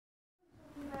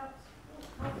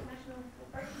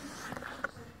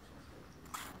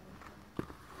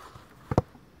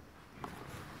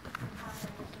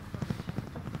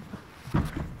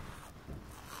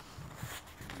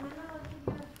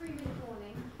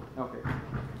Okay.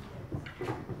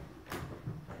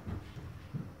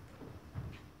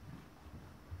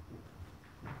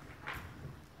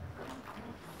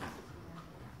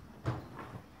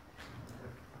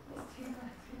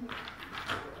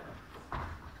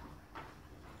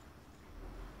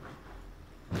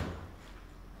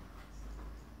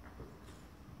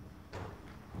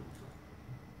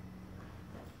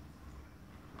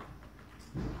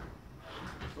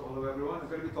 So hello everyone. I'm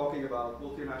going to be talking about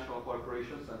multinational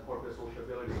corporations and corporate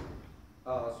sociability,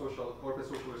 corporate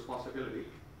social responsibility,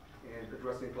 and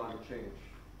addressing climate change.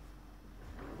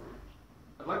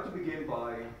 I'd like to begin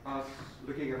by us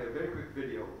looking at a very quick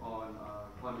video on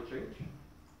climate change.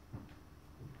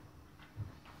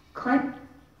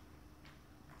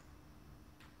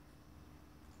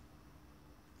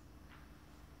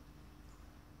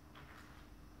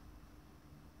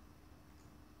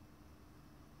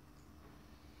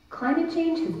 Climate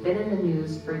change has been in the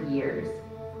news for years.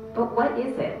 But what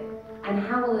is it, and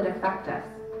how will it affect us?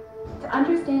 To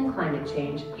understand climate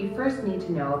change, you first need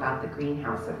to know about the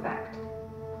greenhouse effect.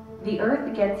 The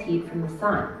Earth gets heat from the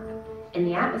sun. In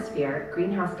the atmosphere,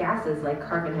 greenhouse gases like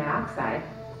carbon dioxide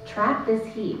trap this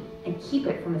heat and keep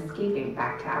it from escaping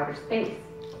back to outer space.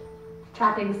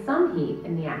 Trapping some heat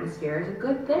in the atmosphere is a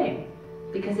good thing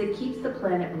because it keeps the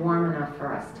planet warm enough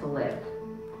for us to live.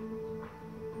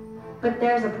 But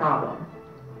there's a problem.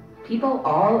 People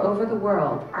all over the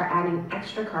world are adding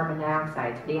extra carbon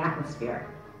dioxide to the atmosphere.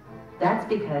 That's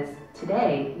because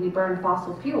today we burn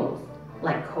fossil fuels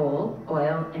like coal,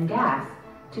 oil, and gas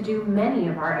to do many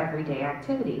of our everyday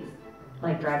activities,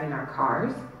 like driving our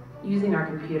cars, using our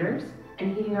computers,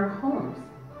 and heating our homes.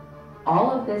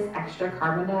 All of this extra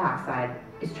carbon dioxide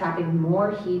is trapping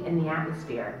more heat in the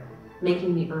atmosphere,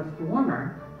 making the Earth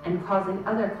warmer and causing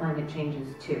other climate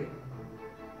changes too.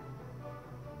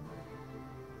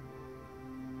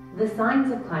 The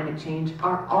signs of climate change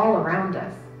are all around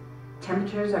us.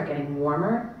 Temperatures are getting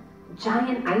warmer,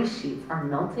 giant ice sheets are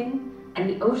melting, and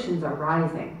the oceans are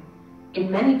rising.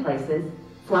 In many places,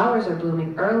 flowers are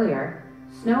blooming earlier,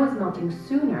 snow is melting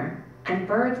sooner, and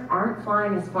birds aren't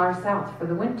flying as far south for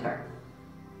the winter.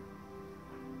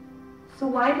 So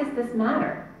why does this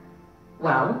matter?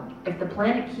 Well, if the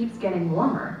planet keeps getting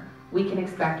warmer, we can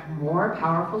expect more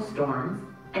powerful storms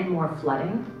and more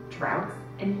flooding, droughts,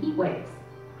 and heat waves.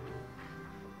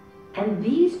 And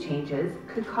these changes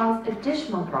could cause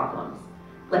additional problems,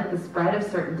 like the spread of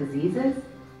certain diseases,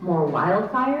 more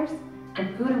wildfires,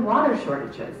 and food and water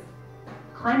shortages.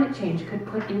 Climate change could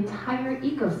put entire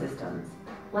ecosystems,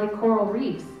 like coral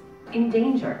reefs, in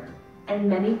danger, and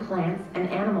many plants and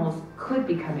animals could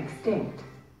become extinct.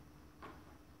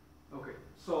 Okay,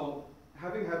 so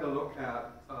having had a look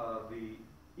at the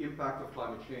impact of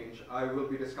climate change, I will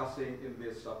be discussing in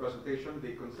this presentation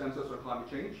the consensus on climate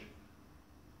change.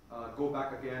 Go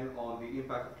back again on the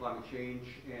impact of climate change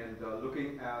and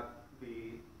looking at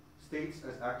the states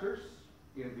as actors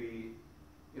in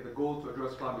the goal to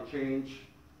address climate change,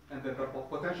 and then the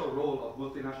potential role of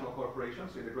multinational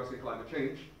corporations in addressing climate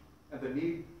change, and the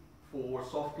need for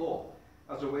soft law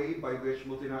as a way by which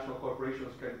multinational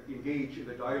corporations can engage in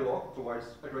the dialogue towards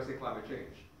addressing climate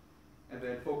change. And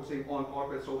then focusing on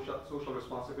corporate social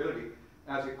responsibility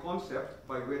as a concept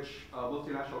by which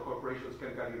multinational corporations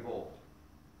can get involved.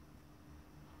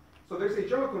 So there's a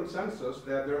general consensus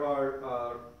that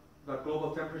that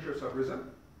global temperatures have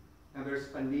risen, and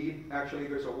there's a need, actually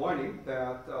there's a warning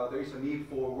that there is a need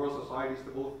for world societies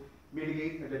to both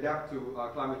mitigate and adapt to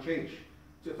climate change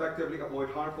to effectively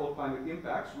avoid harmful climate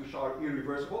impacts which are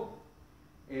irreversible.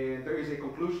 And there is a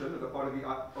conclusion on the part of the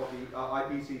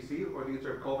IPCC, or the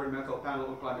Intergovernmental Panel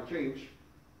on Climate Change,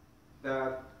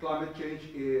 that climate change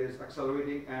is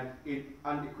accelerating and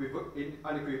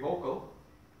unequivocal.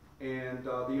 And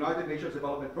the United Nations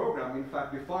Development Program, in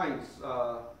fact, defines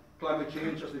climate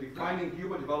change as the defining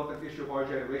human development issue of our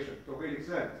generation. To a great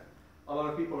extent, a lot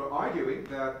of people are arguing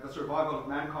that the survival of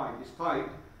mankind is tied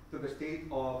to the state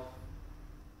of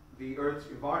the Earth's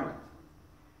environment.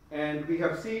 And we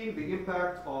have seen the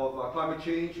impact of climate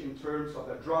change in terms of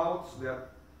the droughts that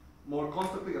more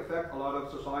constantly affect a lot of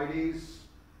societies,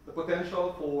 the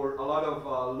potential for a lot of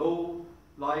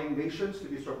low-lying nations to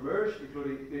be submerged,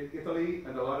 including Italy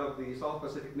and a lot of the South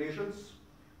Pacific nations.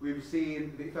 We've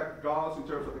seen the effect of droughts in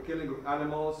terms of the killing of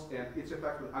animals and its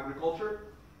effect on agriculture.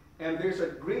 And there's a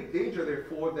great danger,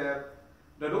 therefore, that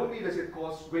not only does it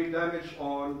cause great damage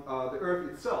on the Earth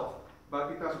itself, but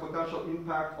it has a potential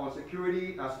impact on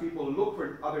security as people look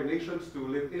for other nations to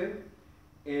live in,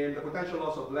 and the potential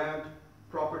loss of land,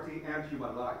 property, and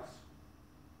human lives.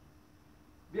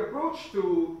 The approach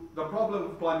to the problem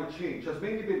of climate change has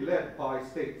mainly been led by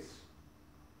states.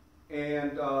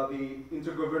 And the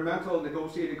Intergovernmental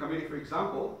Negotiating Committee, for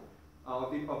example,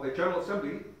 of the General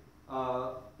Assembly,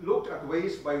 looked at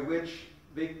ways by which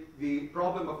the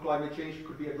problem of climate change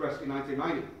could be addressed in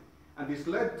 1990. And this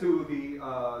led to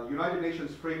the United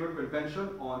Nations Framework Convention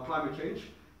on Climate Change,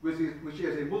 which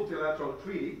is a multilateral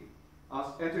treaty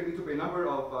entered into a number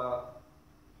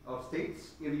of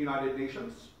states in the United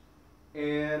Nations.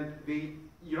 And the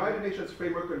United Nations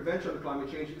Framework Convention on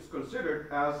Climate Change is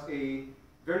considered as a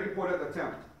very important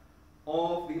attempt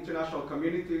of the international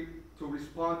community to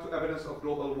respond to evidence of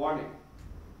global warming.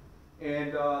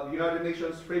 And the United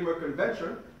Nations Framework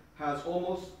Convention has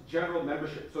almost general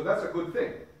membership. So that's a good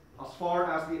thing as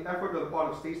far as the effort on the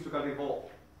part of states to get involved.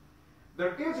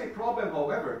 There is a problem,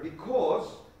 however, because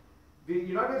the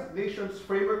United Nations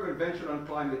Framework Convention on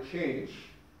Climate Change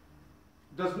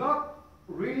does not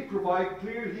really provide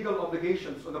clear legal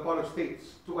obligations on the part of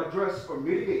states to address or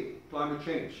mitigate climate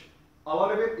change. A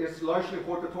lot of it is largely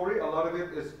hortatory, a lot of it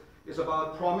is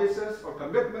about promises or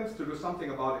commitments to do something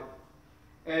about it.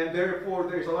 And therefore,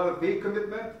 there's a lot of vague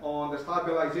commitment on the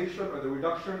stabilization or the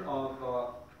reduction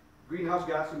of greenhouse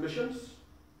gas emissions.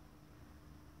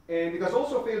 And it has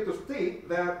also failed to state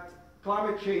that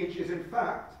climate change is in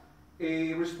fact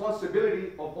a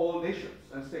responsibility of all nations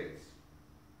and states.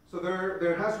 So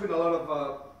there has been a lot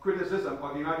of criticism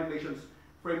of the United Nations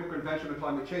Framework Convention on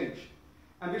Climate Change.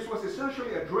 And this was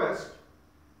essentially addressed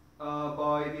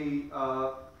by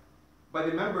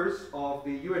the members of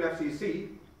the UNFCCC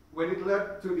when it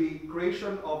led to the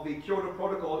creation of the Kyoto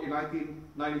Protocol in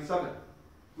 1997,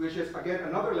 which is again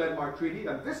another landmark treaty,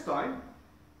 and this time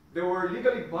there were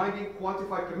legally binding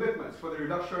quantified commitments for the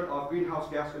reduction of greenhouse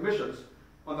gas emissions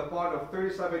on the part of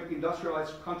 37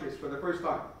 industrialized countries for the first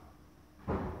time.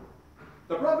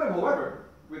 The problem, however,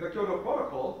 with the Kyoto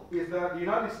Protocol is that the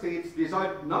United States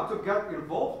decided not to get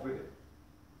involved with it.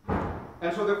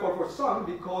 And so therefore for some,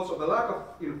 because of the lack of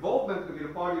involvement in the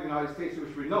part of the United States,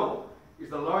 which we know is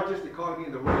the largest economy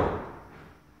in the world,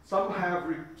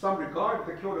 some regard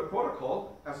the Kyoto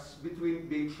Protocol as between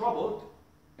being troubled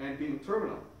and being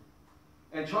terminal.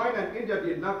 And China and India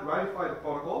did not ratify the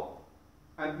protocol,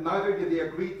 and neither did they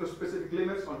agree to specific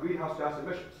limits on greenhouse gas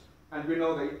emissions. And we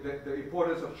know the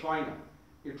importance of China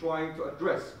in trying to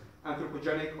address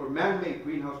anthropogenic or man-made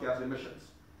greenhouse gas emissions.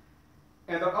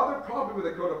 And the other problem with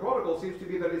the Kyoto Protocol seems to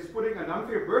be that it's putting an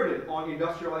unfair burden on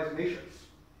industrialized nations.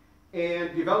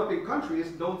 And developing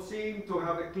countries don't seem to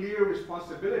have a clear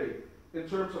responsibility in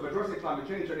terms of addressing climate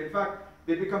change. And in fact,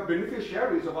 they become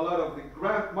beneficiaries of a lot of the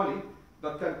grant money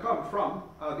that can come from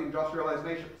the industrialized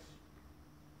nations.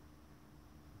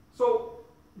 So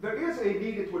there is a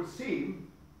need, it would seem,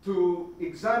 to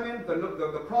examine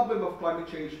the problem of climate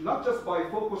change, not just by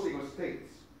focusing on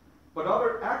states, but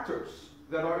other actors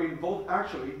that are involved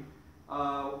actually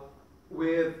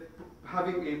with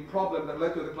having a problem that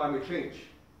led to the climate change.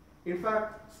 In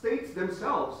fact, states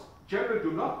themselves generally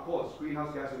do not cause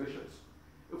greenhouse gas emissions.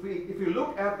 If we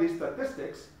look at the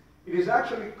statistics, it is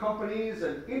actually companies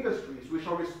and industries which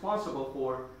are responsible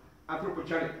for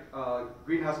anthropogenic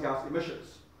greenhouse gas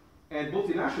emissions. And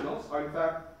multinationals are in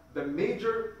fact the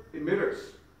major emitters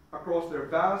across their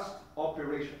vast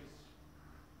operations.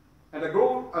 And a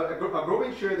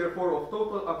growing share, therefore, of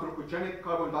total anthropogenic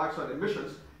carbon dioxide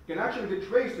emissions can actually be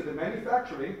traced to the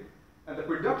manufacturing and the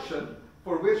production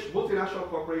for which multinational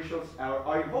corporations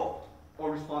are involved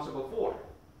or responsible for.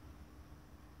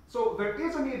 So there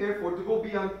is a need, therefore, to go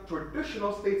beyond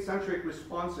traditional state-centric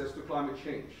responses to climate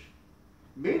change,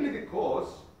 mainly because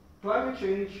climate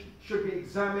change should be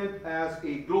examined as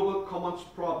a global commons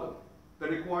problem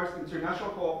that requires international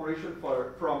cooperation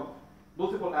from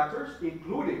multiple actors,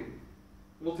 including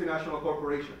multinational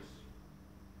corporations.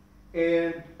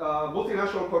 And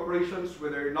multinational corporations,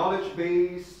 with their knowledge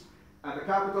base and the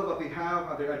capital that they have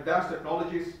and their advanced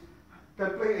technologies,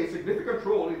 can play a significant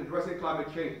role in addressing climate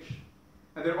change.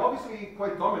 And they're obviously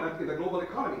quite dominant in the global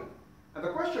economy. And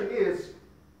the question is,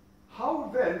 how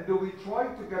then do we try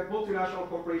to get multinational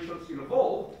corporations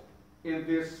involved in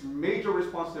this major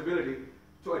responsibility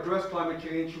to address climate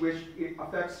change, which it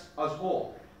affects us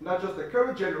all? Not just the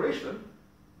current generation,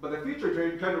 but the future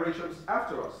generations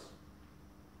after us.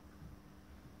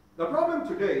 The problem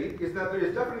today is that there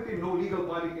is definitely no legal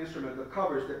binding instrument that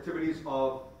covers the activities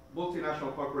of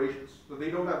multinational corporations, so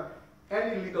they don't have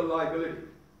any legal liability.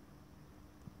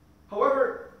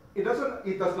 However, it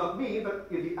does not mean that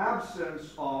in the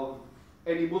absence of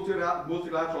any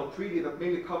multilateral treaty that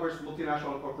mainly covers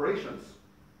multinational corporations,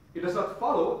 it does not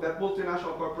follow that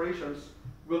multinational corporations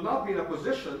will not be in a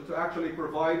position to actually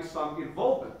provide some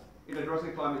involvement in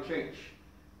addressing climate change.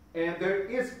 And there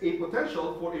is a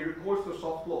potential for a recourse to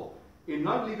soft law, a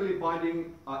non-legally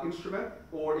binding instrument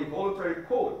or a voluntary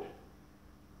code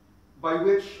by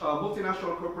which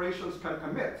multinational corporations can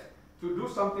commit to do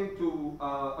something to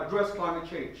address climate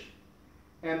change.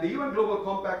 And the UN Global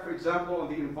Compact, for example, on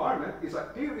the environment is a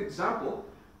clear example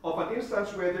of an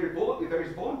instance where there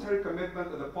is voluntary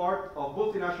commitment on the part of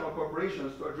multinational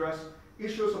corporations to address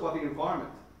issues about the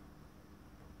environment.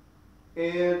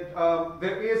 And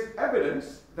there is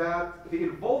evidence that the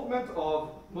involvement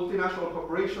of multinational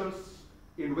corporations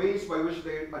in ways by which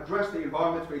they address the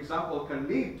environment, for example, can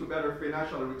lead to better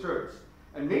financial returns.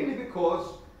 And mainly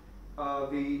because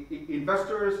the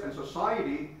investors and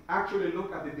society actually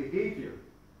look at the behavior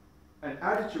and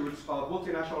attitudes of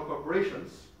multinational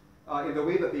corporations in the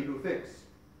way that they do things.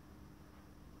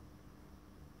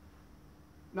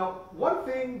 Now, one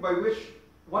way by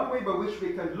which we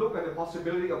can look at the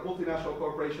possibility of multinational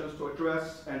corporations to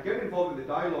address and get involved in the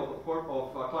dialogue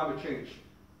of climate change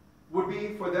would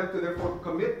be for them to therefore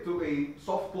commit to a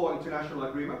soft law international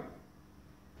agreement.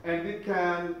 And we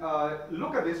can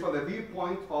look at this from the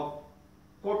viewpoint of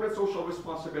corporate social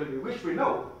responsibility, which we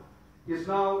know is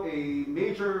now a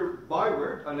major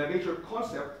byword and a major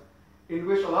concept in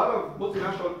which a lot of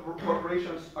multinational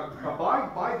corporations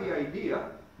abide by the idea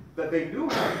that they do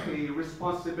have a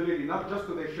responsibility not just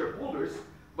to their shareholders,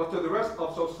 but to the rest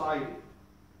of society.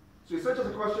 So it's not just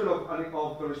a question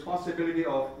of the responsibility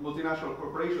of multinational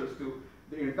corporations to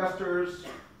the investors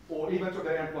or even to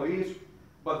their employees,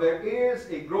 but there is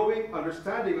a growing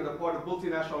understanding on the part of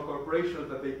multinational corporations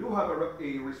that they do have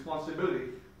a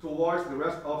responsibility towards the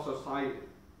rest of society.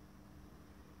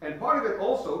 And part of it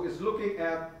also is looking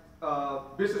at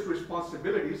business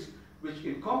responsibilities which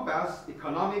encompass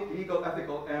economic, legal,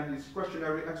 ethical, and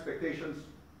discretionary expectations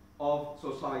of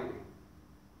society.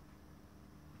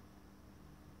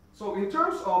 So in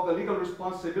terms of the legal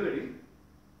responsibility,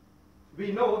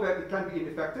 we know that it can be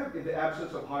ineffective in the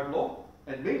absence of hard law,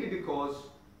 and mainly because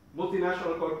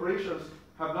multinational corporations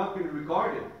have not been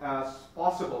regarded as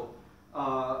possible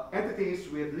entities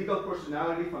with legal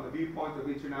personality from the viewpoint of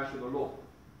international law.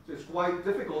 So it's quite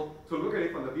difficult to look at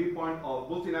it from the viewpoint of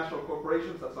multinational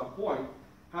corporations at some point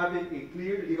having a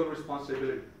clear legal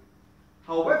responsibility.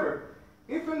 However,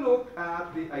 if we look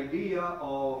at the idea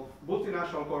of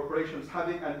multinational corporations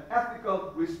having an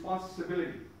ethical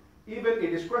responsibility, even a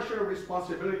discretionary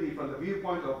responsibility from the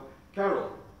viewpoint of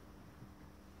Carol,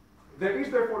 there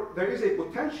is a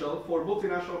potential for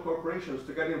multinational corporations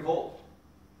to get involved.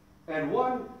 And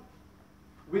one,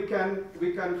 we can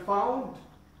found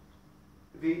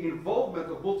the involvement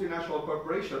of multinational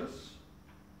corporations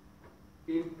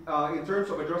in terms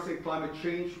of addressing climate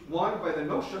change, one, by the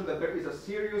notion that there is a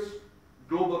serious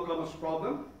global climate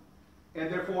problem,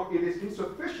 and therefore it is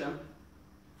insufficient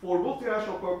for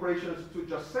multinational corporations to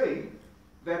just say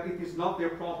that it is not their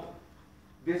problem.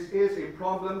 This is a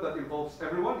problem that involves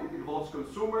everyone. It involves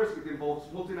consumers, it involves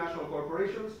multinational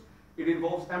corporations, it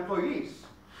involves employees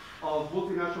of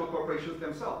multinational corporations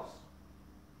themselves.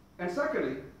 And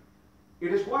secondly,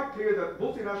 it is quite clear that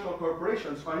multinational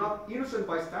corporations are not innocent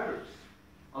bystanders.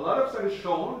 A lot of studies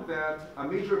shown that a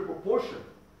major proportion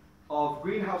of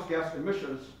greenhouse gas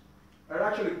emissions are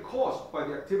actually caused by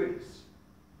the activities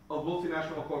of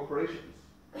multinational corporations.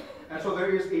 And so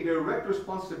there is a direct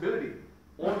responsibility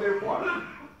on their part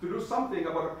to do something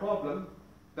about a problem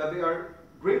that they are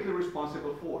greatly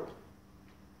responsible for.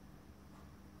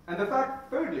 And the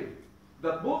fact, thirdly,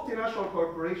 that multinational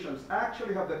corporations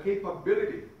actually have the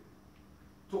capability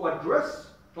to address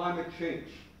climate change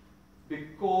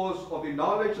because of the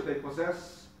knowledge that they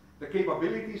possess, the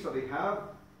capabilities that they have,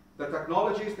 the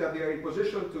technologies that they are in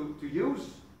position to use.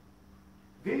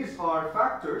 These are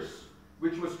factors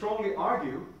which would strongly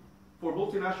argue for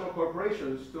multinational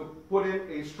corporations to put in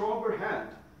a stronger hand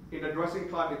in addressing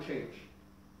climate change.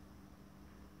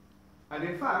 And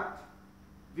in fact,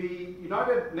 the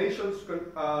United Nations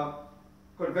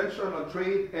Convention on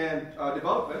Trade and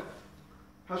Development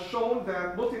has shown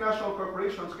that multinational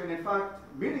corporations can in fact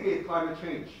mitigate climate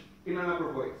change in a number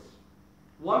of ways.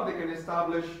 One, they can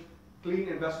establish clean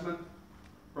investment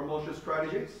promotion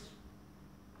strategies.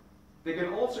 They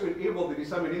can also enable the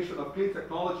dissemination of clean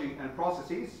technology and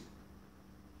processes.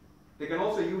 They can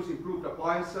also use improved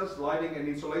appliances, lighting and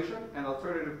insulation, and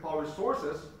alternative power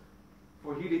sources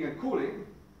for heating and cooling.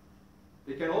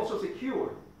 They can also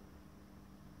secure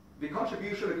the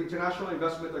contribution of international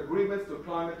investment agreements to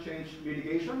climate change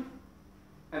mitigation.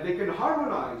 And they can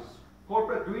harmonize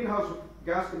corporate greenhouse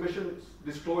gas emissions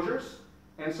disclosures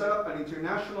and set up an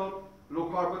international low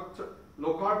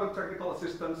carbon technical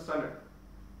assistance center.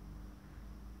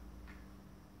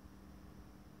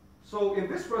 So in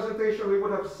this presentation, we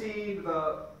would have seen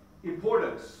the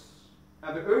importance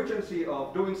and the urgency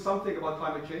of doing something about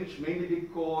climate change, mainly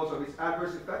because of its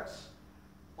adverse effects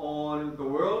on the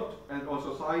world and on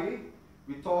society.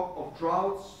 We talk of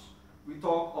droughts, we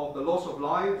talk of the loss of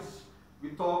lives, we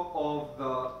talk of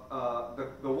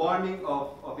the warming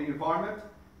of the environment,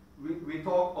 we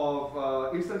talk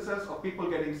of instances of people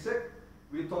getting sick,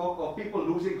 we talk of people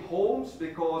losing homes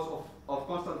because of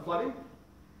constant flooding.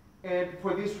 And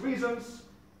for these reasons,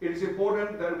 it is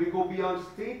important that we go beyond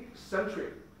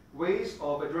state-centric ways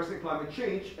of addressing climate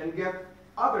change and get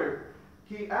other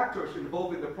key actors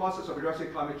involved in the process of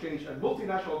addressing climate change. And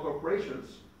multinational corporations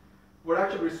were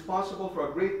actually responsible for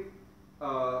a great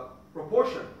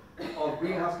proportion of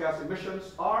greenhouse gas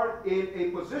emissions, are in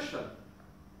a position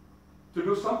to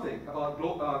do something about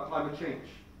climate change.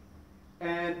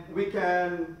 And we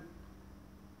can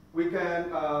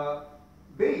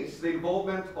base the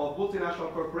involvement of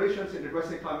multinational corporations in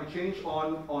addressing climate change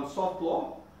on soft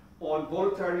law, on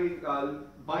voluntary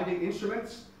binding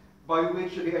instruments by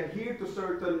which they adhere to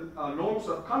certain norms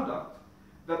of conduct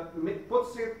that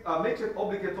makes it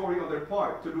obligatory on their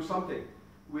part to do something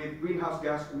with greenhouse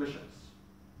gas emissions.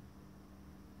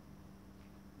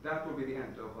 That will be the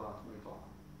end of my talk.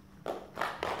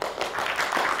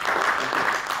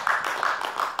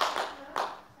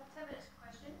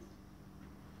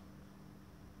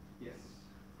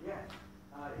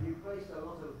 You placed a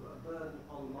lot of burden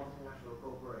on multinational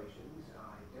corporations.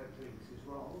 I don't think this is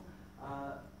wrong.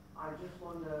 I just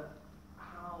wonder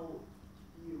how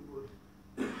you would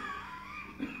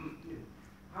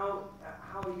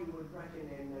how you would reckon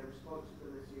in their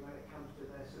responsibility when it comes to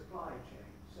their supply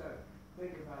chain. So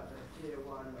think about their tier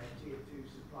 1, their tier 2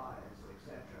 suppliers,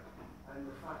 etc. And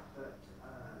the fact that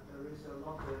there is a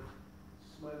lot of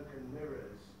smoke and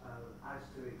mirrors as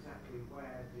to exactly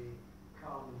where the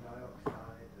carbon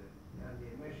dioxide and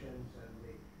the emissions and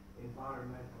the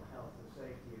environmental health and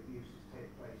safety abuses take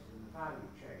place in the value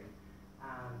chain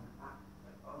and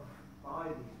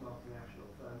by these multinational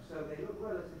firms. So they look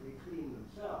relatively clean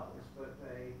themselves, but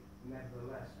they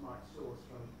nevertheless might source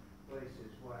from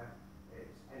places where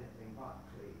it's anything but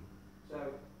clean.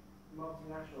 So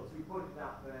multinationals, you pointed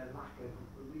out their lack of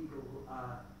legal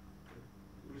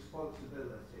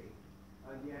responsibility,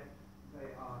 and yet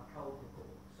they are culpable.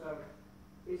 So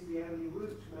is the only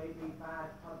route maybe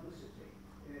bad publicity,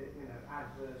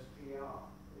 adverse PR?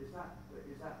 Is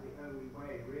that the only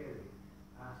way, really?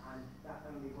 And that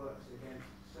only works against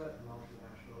certain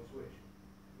multinationals which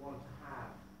want to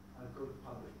have a good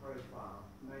public profile.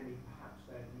 Many perhaps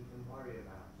don't even worry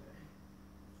about it.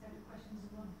 Several questions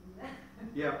in one from there.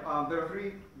 Yeah, there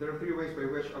are three ways by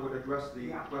which I would address the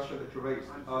question that you raised.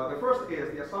 The first is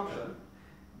the assumption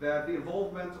that the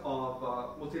involvement of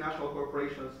multinational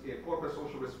corporations in corporate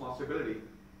social responsibility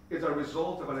is a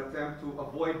result of an attempt to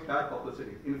avoid bad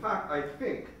publicity. In fact, I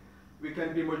think we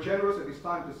can be more generous at this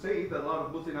time to say that a lot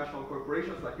of multinational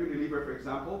corporations like Unilever, for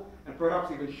example, and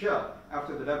perhaps even Shell,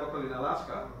 after the debacle in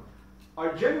Alaska,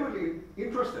 are genuinely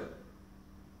interested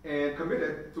and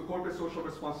committed to corporate social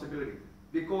responsibility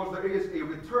because there is a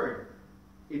return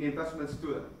in investments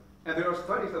to them. And there are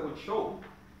studies that would show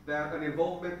that an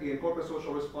involvement in corporate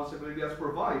social responsibility does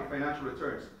provide financial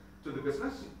returns to the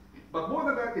business. But more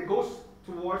than that, it goes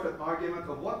towards that argument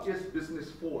of what is business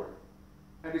for?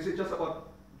 And is it just about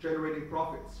generating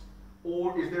profits?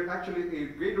 Or is there actually a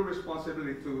greater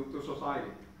responsibility to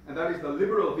society? And that is the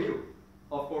liberal view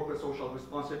of corporate social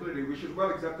responsibility, which is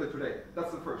well accepted today.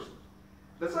 That's the first.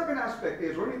 The second aspect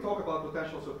is when we talk about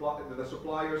potential the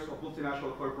suppliers of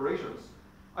multinational corporations,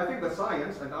 I think the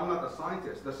science, and I'm not a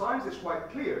scientist, the science is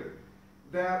quite clear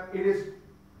that it is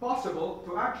possible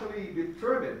to actually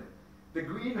determine the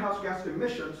greenhouse gas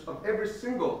emissions of every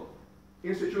single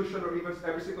institution or even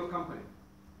every single company.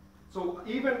 So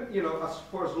even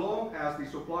for as long as the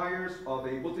suppliers of a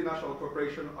multinational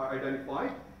corporation are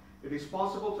identified, it is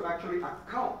possible to actually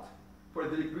account for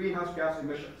the greenhouse gas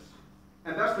emissions.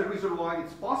 And that's the reason why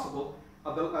it's possible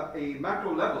at a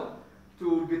macro level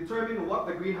to determine what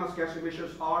the greenhouse gas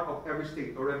emissions are of every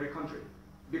state or every country,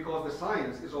 because the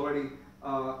science is already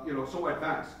so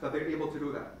advanced that they're able to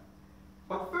do that.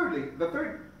 But thirdly, the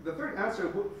third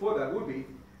answer for that would be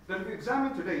that if you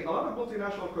examine today, a lot of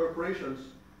multinational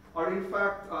corporations are in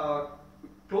fact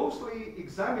closely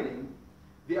examining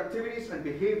the activities and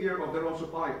behavior of their own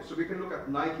suppliers. So we can look at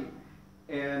Nike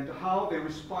and how they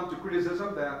respond to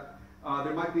criticism that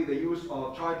there might be the use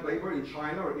of child labor in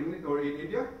China or in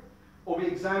India. Or we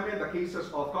examine the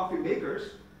cases of coffee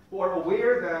makers who are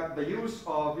aware that the use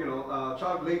of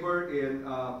child labor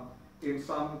in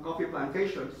some coffee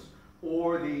plantations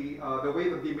or the way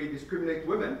that they may discriminate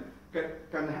women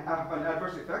can have an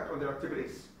adverse effect on their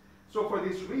activities. So for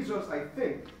these reasons, I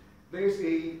think there is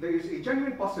a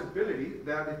genuine possibility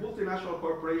that if multinational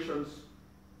corporations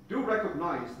do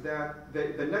recognize that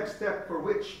the next step for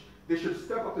which they should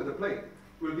step up to the plate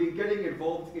will be getting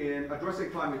involved in addressing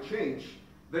climate change,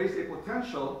 there is a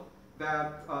potential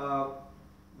that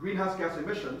greenhouse gas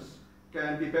emissions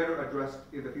can be better addressed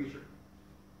in the future.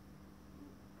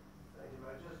 Thank you.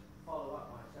 I just follow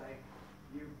up by saying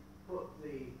you put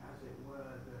the, as it were,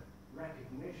 the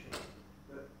recognition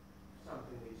that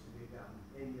something needs to be done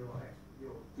in your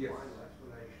Yes. final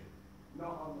explanation,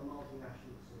 not on the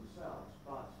multinationals themselves,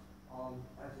 but on,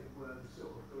 as it were, the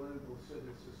sort of global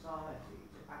civil society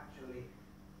to actually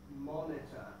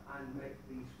monitor and make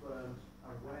these firms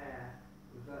aware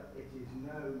that it is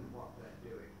known what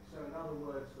they're doing. So in other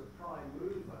words, the prime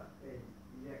mover in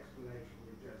the explanation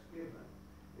you've just given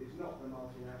is not the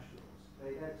multinationals.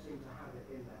 They don't seem to have it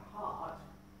in their heart.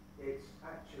 It's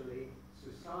actually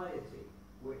society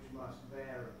which must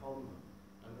bear upon them.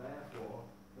 And therefore,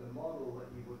 the model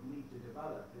that you would need to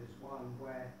develop is one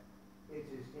where it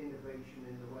is innovation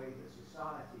in the way that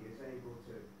society is able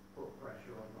to put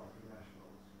pressure on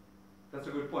multinationals. That's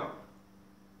a good point.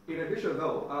 In addition,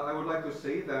 though, I would like to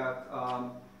say that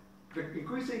the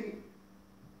increasing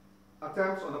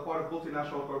attempts on the part of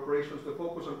multinational corporations to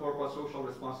focus on corporate social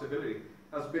responsibility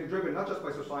has been driven not just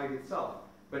by society itself,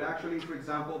 but actually, for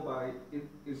example, by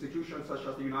institutions such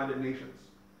as the United Nations.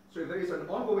 So there is an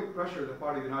ongoing pressure on the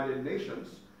part of the United Nations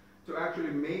to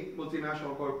actually make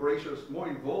multinational corporations more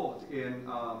involved in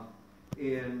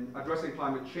addressing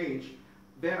climate change.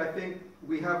 Then I think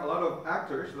we have a lot of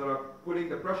actors that are putting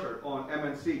the pressure on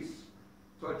MNCs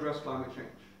to address climate change.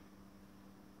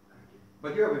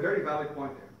 But you have a very valid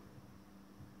point there.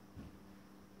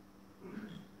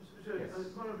 So, as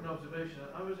part of an observation,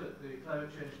 I was at the climate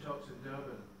change talks in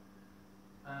Durban,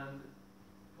 and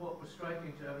what was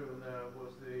striking to everyone there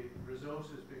was the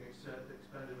resources being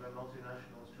expended by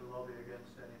multinationals to lobby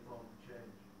against any form of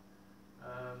change.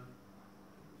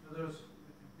 For those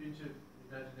who've been to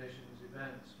United Nations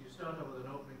events, you start off with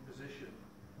an opening position,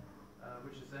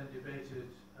 which is then debated,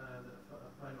 and a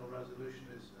final resolution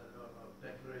is, or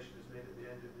declaration is made at the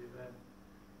end of the event.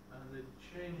 And the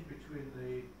change between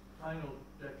the final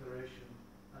declaration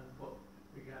and what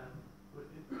began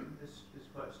is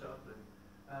quite startling,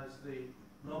 as the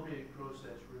lobbying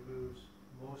process removes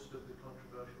most of the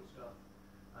controversial stuff,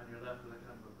 and you're left with a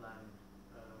kind of a bland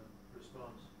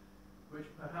response, which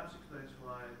perhaps explains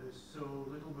why there's so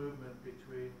little movement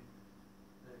between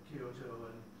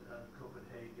Kyoto and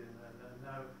Copenhagen, and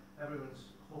now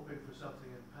everyone's hoping for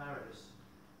something in Paris,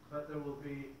 but there will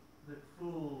be the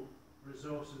full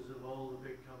resources of all the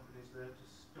big companies there to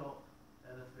stop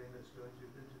anything that's going to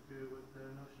interfere with their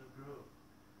notion of growth.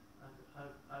 And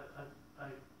I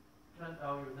can't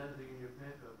argue with anything in your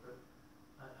paper, but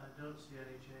I don't see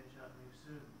any change happening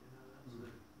soon. You know,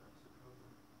 that's the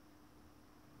problem.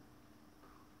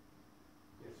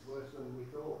 It's worse than we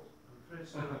thought. I'm afraid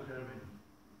so, Jeremy.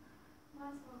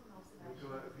 Mine's more of an You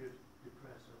go out if observation. you're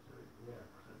depressed, I'll tell you. Yeah.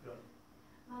 I've got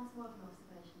Mine's more of an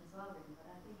observation as well, really, but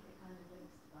I think it kind of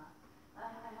links to that.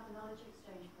 I have a knowledge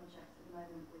exchange project at the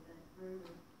moment with a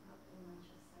brewery up in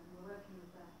Manchester, and we're working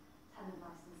with the tenant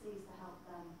licensees to help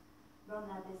them run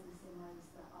their business in ways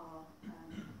that are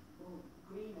more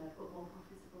greener but more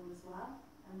profitable as well.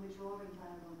 And we're drawing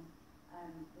there on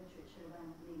literature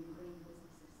around lean and green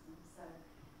business systems. So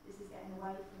this is getting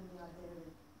away from the idea of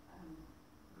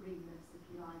greenness, if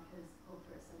you like, as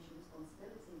corporate social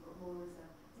responsibility, but more as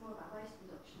it's more about waste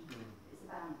reduction. It's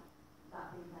about that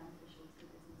being beneficial to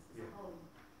business as a whole.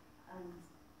 And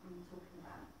I'm talking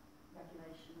about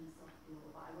regulation and soft law,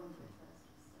 but I wonder if there's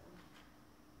just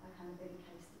a kind of bigger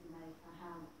case to be made for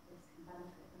how this can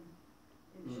benefit them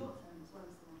in the short term as well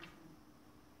as the long term.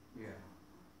 Yeah.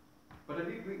 But I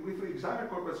think if we examine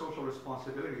corporate social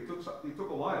responsibility, it took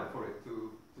a while for it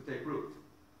to take root.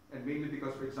 And mainly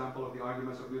because, for example, of the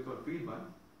arguments of Milton Friedman,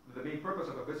 the main purpose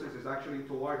of a business is actually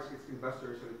towards its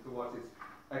investors and towards its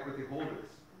equity holders.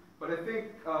 But I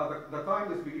think the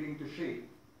time is beginning to shape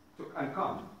and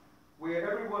come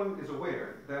where everyone is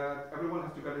aware that everyone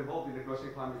has to get involved in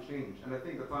addressing climate change. And I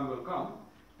think the time will come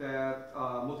that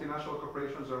multinational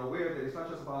corporations are aware that it's not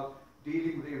just about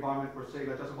dealing with the environment per se,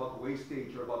 not just about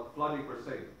wastage or about flooding per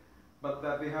se, but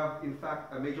that they have, in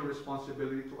fact, a major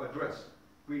responsibility to address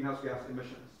greenhouse gas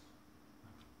emissions.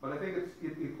 But I think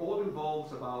it all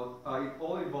involves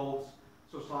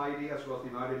society as well as the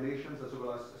United Nations as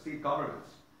well as state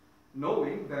governments,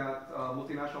 knowing that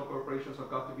multinational corporations have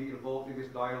got to be involved in this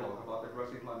dialogue about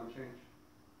addressing climate change.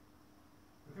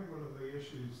 I think one of the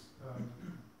issues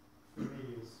for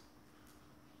me is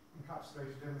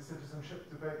encapsulated in the citizenship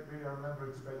debate. Really, I remember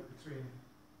a debate between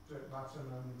Dirk Matten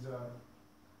and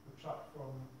the chap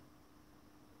from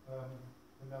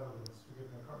the Netherlands, forgive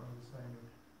me, I can't remember his name.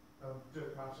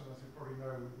 Dirk Matten, as you probably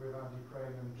know, with Andy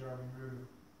Crane and Jeremy Moon,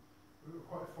 we were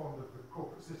quite fond of the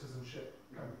corporate citizenship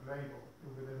kind of label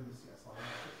within the CSR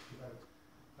debate.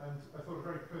 And I thought a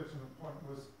very pertinent point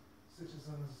was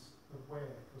citizens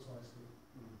aware, precisely,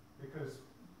 because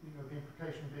the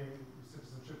implication being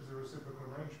citizenship is a reciprocal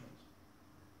arrangement.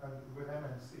 And with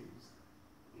MNCs,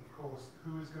 of course,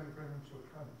 who is going to bring them to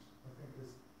account? I think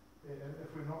if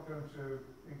we're not going to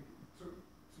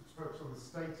focus on the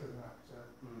state as an actor,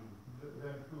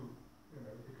 then who?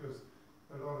 Because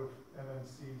a lot of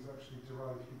MNCs actually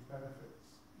derive huge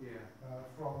benefits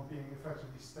from being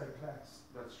effectively stateless.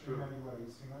 That's true. In many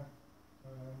ways,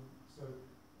 so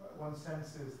one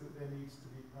sense is that there needs to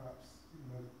be perhaps,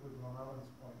 building on Alan's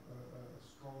point, a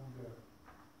stronger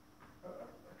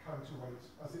counterweight,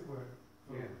 as it were,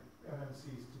 for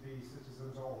MNCs to be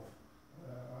citizens of,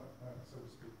 so to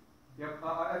speak. Yep,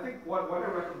 I think what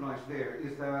I recognize there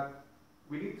is that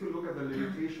we need to look at the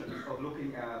limitations of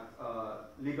looking at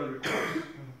legal recourse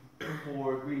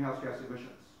for greenhouse gas emissions.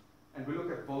 And we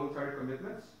look at voluntary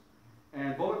commitments.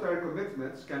 And voluntary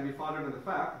commitments can be founded in the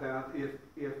fact that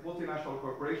if multinational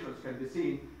corporations can be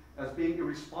seen as being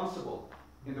irresponsible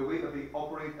in the way that they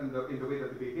operate and in the way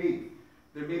that they behave,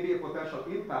 there may be a potential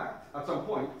impact at some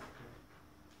point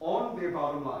on their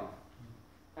bottom line.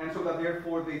 And so that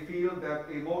therefore they feel that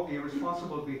a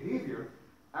responsible behavior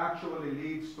actually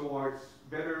leads towards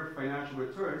better financial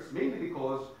returns, mainly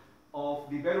because of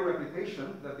the better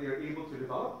reputation that they are able to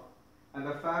develop, and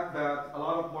the fact that a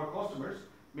lot of more customers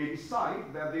may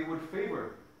decide that they would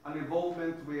favor an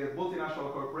involvement with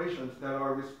multinational corporations that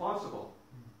are responsible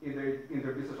in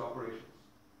their business operations.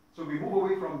 So we move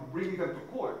away from bringing them to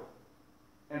court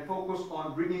and focus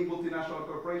on bringing multinational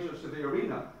corporations to the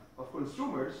arena of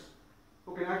consumers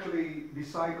who can actually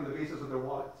decide on the basis of their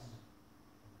wallets.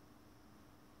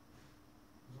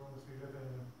 As long as we live in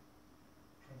a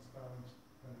transparent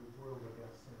kind of world, I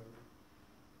guess,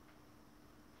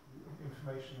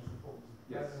 information is important.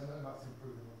 Yes. And that's important.